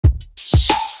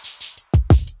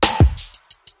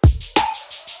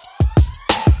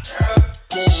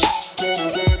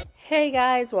Hey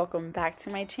guys, welcome back to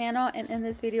my channel, and in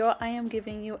this video I am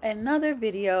giving you another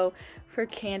video for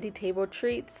candy table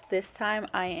treats. This time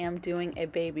I am doing a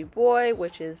baby boy,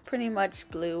 which is pretty much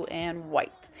blue and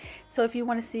white. So if you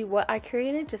want to see what I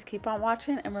created, just keep on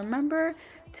watching, and remember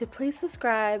to please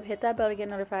subscribe, hit that bell to get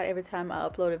notified every time I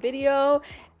upload a video,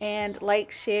 and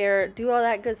like, share, do all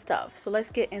that good stuff. So let's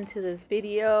get into this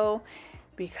video,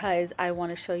 because I want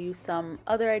to show you some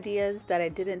other ideas that I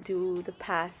didn't do the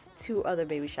past two other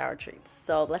baby shower treats.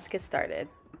 So let's get started.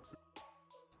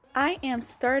 I am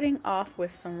starting off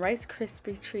with some Rice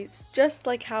Krispie treats, just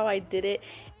like how I did it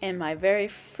in my very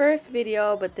first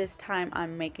video, but this time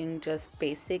I'm making just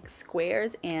basic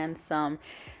squares and some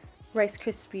Rice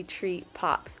Krispie treat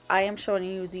pops. I am showing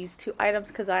you these two items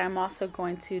because I am also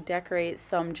going to decorate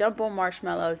some jumbo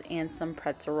marshmallows and some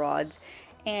pretzel rods.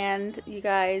 And you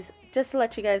guys, just to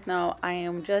let you guys know, I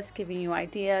am just giving you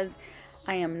ideas.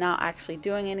 I am not actually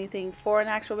doing anything for an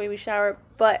actual baby shower,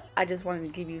 but I just wanted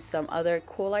to give you some other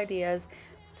cool ideas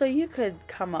so you could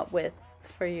come up with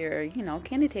for your,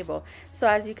 candy table. So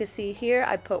as you can see here,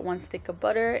 I put 1 stick of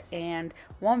butter and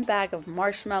 1 bag of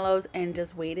marshmallows and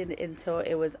just waited until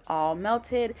it was all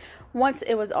melted. Once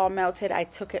it was all melted, I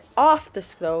took it off the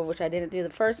stove, which I didn't do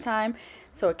the first time,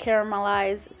 so it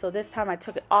caramelized. So this time I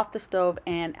took it off the stove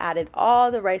and added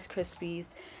all the Rice Krispies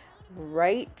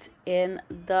right in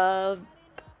the,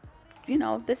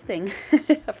 this thing.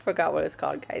 I forgot what it's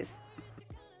called, guys.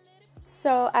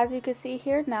 So as you can see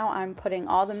here, now I'm putting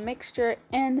all the mixture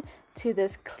into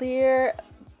this clear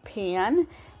pan,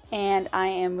 and I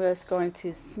am just going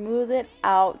to smooth it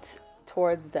out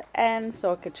towards the end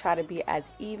so it could try to be as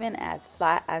even, as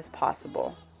flat as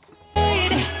possible.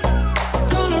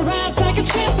 Gonna rise like a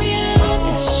champion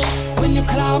when your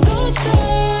cloud goes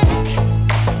dark,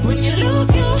 when you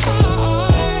lose your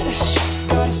heart,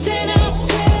 gotta stand up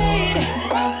straight.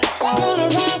 Gonna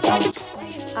rise like a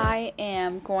champion. I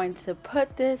am going to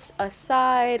put this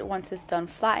aside once it's done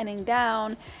flattening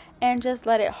down and just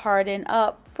let it harden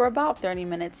up for about 30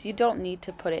 minutes. You don't need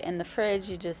to put it in the fridge,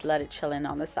 you just let it chill in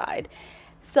on the side.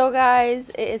 So guys,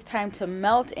 it is time to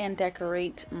melt and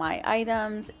decorate my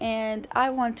items, and I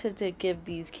wanted to give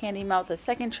these candy melts a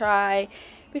second try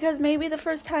because maybe the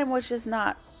first time was just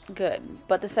not good,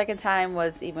 but the second time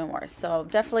was even worse. So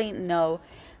definitely no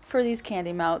for these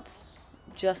candy melts,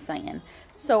 just saying.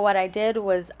 So what I did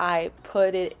was I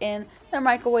put it in the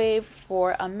microwave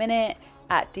for a minute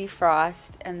at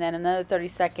defrost and then another 30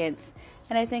 seconds,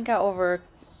 and I think I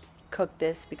overcooked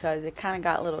this because it kind of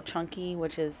got a little chunky,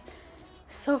 which is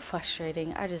so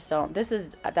frustrating. I just don't. That's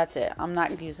it. I'm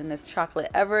not using this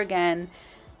chocolate ever again.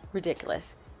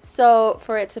 Ridiculous. So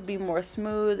for it to be more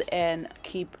smooth and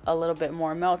keep a little bit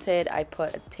more melted, I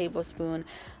put a tablespoon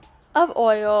of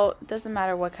oil. Doesn't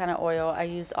matter what kind of oil. I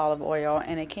used olive oil,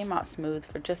 and it came out smooth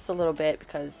for just a little bit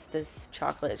because this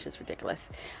chocolate is just ridiculous.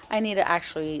 I need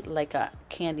actually like a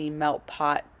candy melt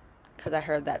pot because I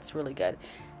heard that's really good.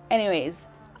 Anyways,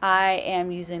 I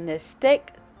am using this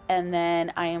stick, and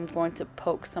then I am going to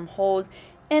poke some holes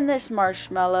in this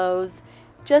marshmallows.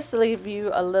 Just to leave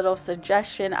you a little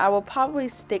suggestion, I will probably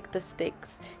stick the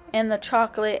sticks in the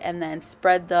chocolate and then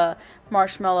spread the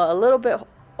marshmallow a little bit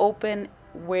open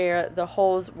where the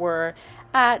holes were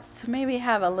at to maybe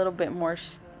have a little bit more,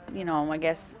 I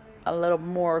guess a little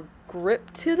more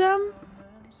grip to them.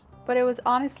 But it was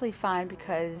honestly fine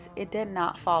because it did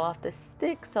not fall off the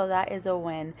stick, so that is a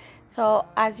win. So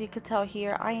as you can tell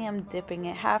here, I am dipping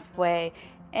it halfway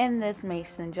in this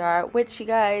mason jar, which you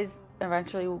guys,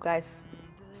 eventually you guys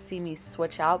see me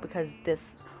switch out because this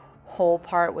whole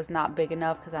part was not big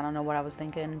enough because I don't know what I was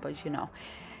thinking, but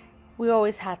we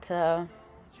always had to,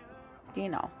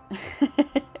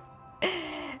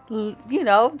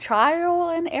 trial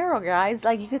and error, guys.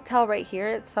 Like you could tell right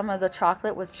here, some of the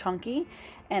chocolate was chunky,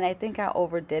 and I think I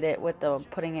overdid it with the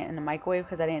putting it in the microwave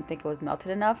because I didn't think it was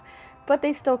melted enough, but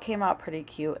they still came out pretty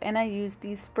cute. And I used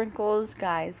these sprinkles,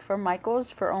 guys, from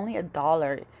Michael's for only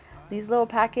 $1. These little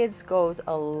package goes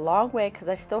a long way because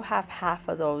I still have half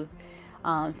of those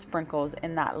sprinkles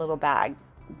in that little bag.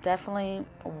 Definitely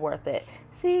worth it.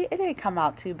 See, it didn't come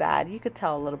out too bad. You could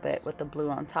tell a little bit with the blue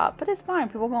on top, but it's fine.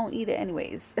 People gonna eat it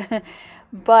anyways.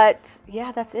 But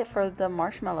yeah, that's it for the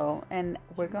marshmallow, and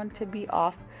we're going to be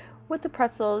off with the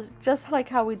pretzels, just like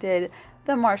how we did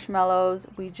the marshmallows.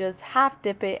 We just half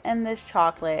dip it in this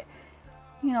chocolate,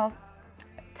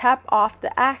 tap off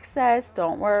the excess.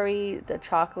 Don't worry, the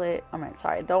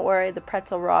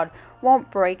pretzel rod won't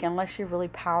break unless you're really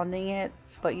pounding it,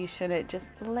 but you shouldn't. Just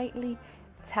lightly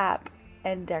tap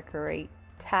and decorate,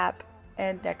 tap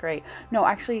and decorate. No,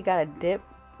 actually you gotta dip,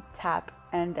 tap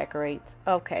and decorate.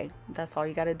 Okay, that's all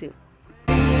you gotta do.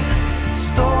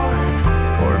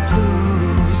 or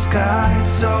blue sky.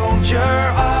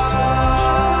 Soldier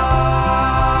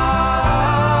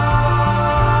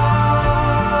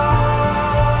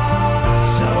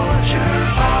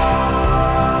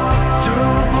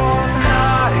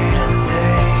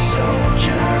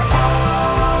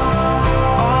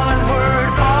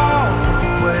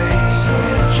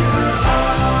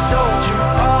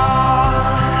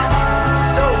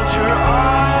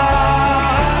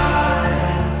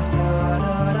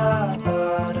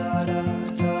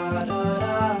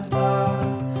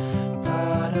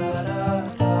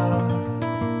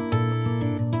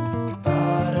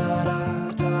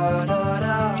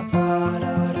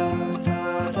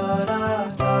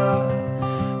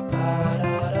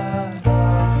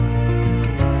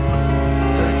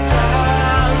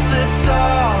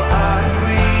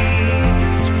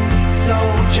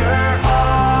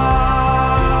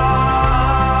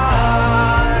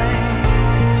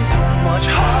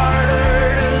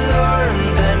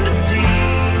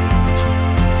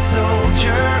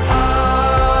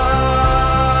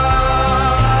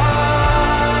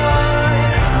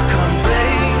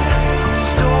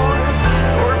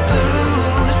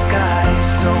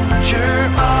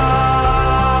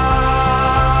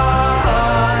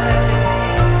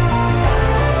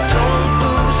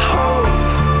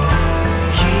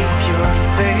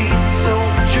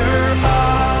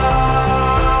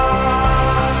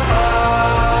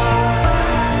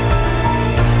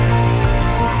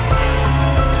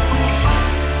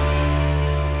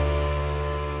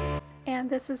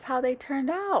this is how they turned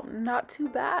out. Not too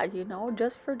bad, you know,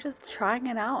 just trying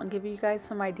it out and giving you guys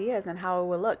some ideas on how it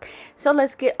will look. So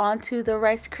let's get on to the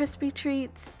Rice Krispie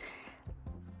treats.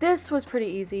 This was pretty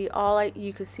easy. All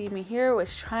you could see me here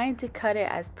was trying to cut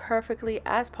it as perfectly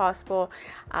as possible.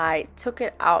 I took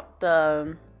it out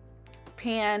the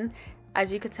pan.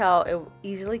 As you could tell, it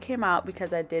easily came out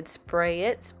because I did spray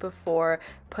it before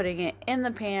putting it in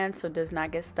the pan so it does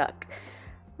not get stuck.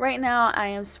 Right now, I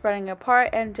am spreading apart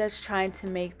and just trying to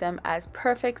make them as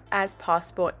perfect as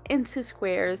possible into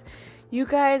squares. You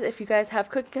guys, if you guys have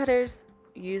cookie cutters,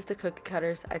 use the cookie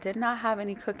cutters. I did not have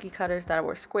any cookie cutters that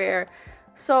were square,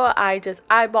 so I just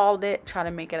eyeballed it, trying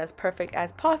to make it as perfect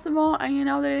as possible. And you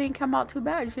know, they didn't come out too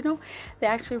bad. You know, they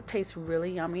actually taste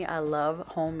really yummy. I love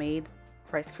homemade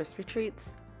Rice Krispie treats.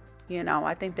 You know,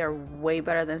 I think they're way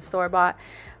better than store-bought,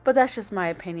 but that's just my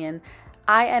opinion.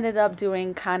 I ended up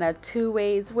doing kind of two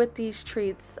ways with these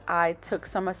treats. I took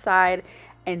some aside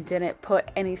and didn't put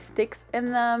any sticks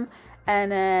in them,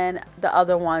 and then the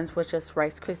other ones was just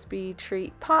Rice Krispie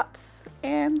treat pops.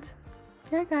 And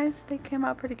yeah guys, they came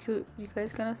out pretty cute. You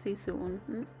guys gonna see soon.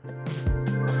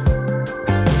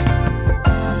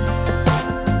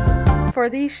 For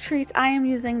these treats, I am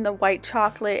using the white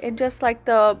chocolate, and just like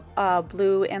the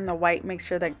blue and the white, make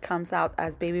sure that it comes out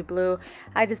as baby blue.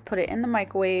 I just put it in the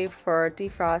microwave for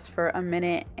defrost for 1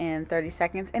 minute and 30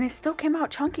 seconds, and it still came out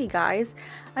chunky, guys.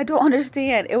 I don't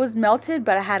understand. It was melted,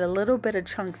 but I had a little bit of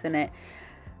chunks in it.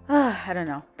 I don't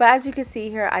know. But as you can see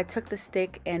here, I took the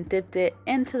stick and dipped it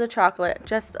into the chocolate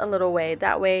just a little way.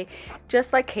 That way,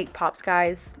 just like cake pops,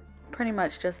 guys. Pretty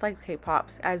much just like cake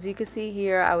pops. As you can see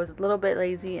here, I was a little bit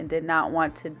lazy and did not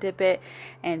want to dip it,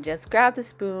 and just grabbed the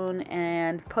spoon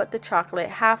and put the chocolate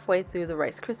halfway through the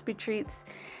Rice Krispie treats.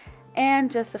 And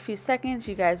just a few seconds,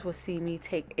 you guys will see me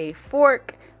take a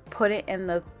fork, put it in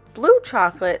the blue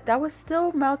chocolate that was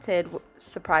still melted,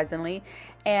 surprisingly,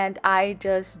 and I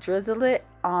just drizzle it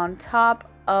on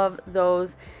top of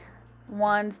those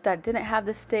ones that didn't have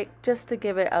the stick, just to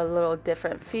give it a little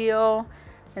different feel.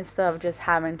 Instead of just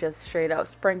having just straight up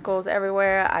sprinkles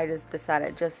everywhere, I just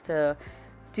decided just to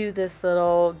do this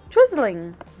little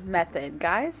drizzling method,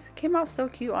 guys. Came out so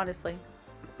cute, honestly.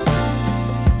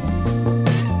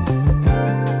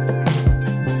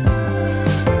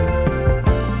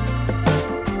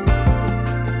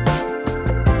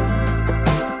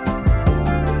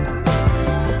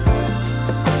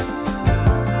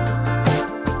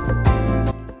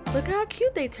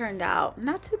 They turned out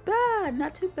not too bad,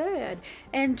 not too bad.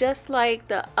 And just like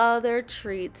the other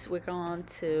treats, we're going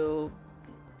to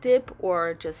dip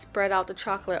or just spread out the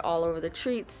chocolate all over the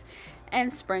treats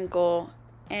and sprinkle,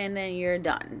 and then you're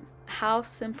done. How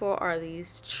simple are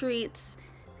these treats,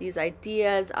 these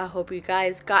ideas? I hope you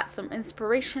guys got some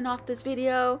inspiration off this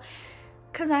video,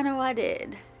 because I know I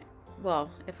did.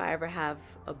 Well, if I ever have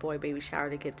a boy baby shower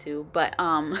to get to, but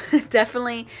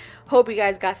definitely hope you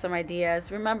guys got some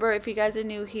ideas. Remember, if you guys are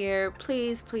new here,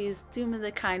 please do me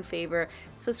the kind favor,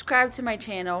 subscribe to my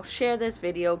channel, share this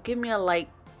video, give me a like,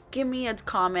 give me a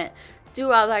comment,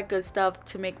 do all that good stuff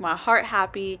to make my heart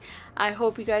happy. I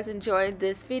hope you guys enjoyed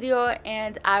this video,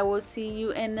 and I will see you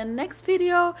in the next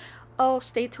video. Oh,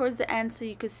 stay towards the end so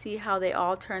you could see how they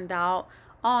all turned out.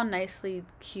 All nicely,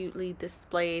 cutely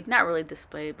displayed. Not really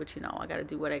displayed, but you know, I gotta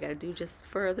do what I gotta do just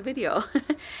for the video.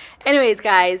 Anyways,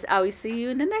 guys, I will see you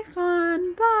in the next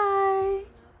one. Bye.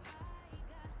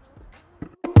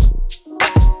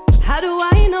 How do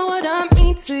I know what I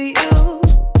mean to you?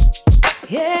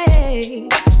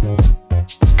 Yeah.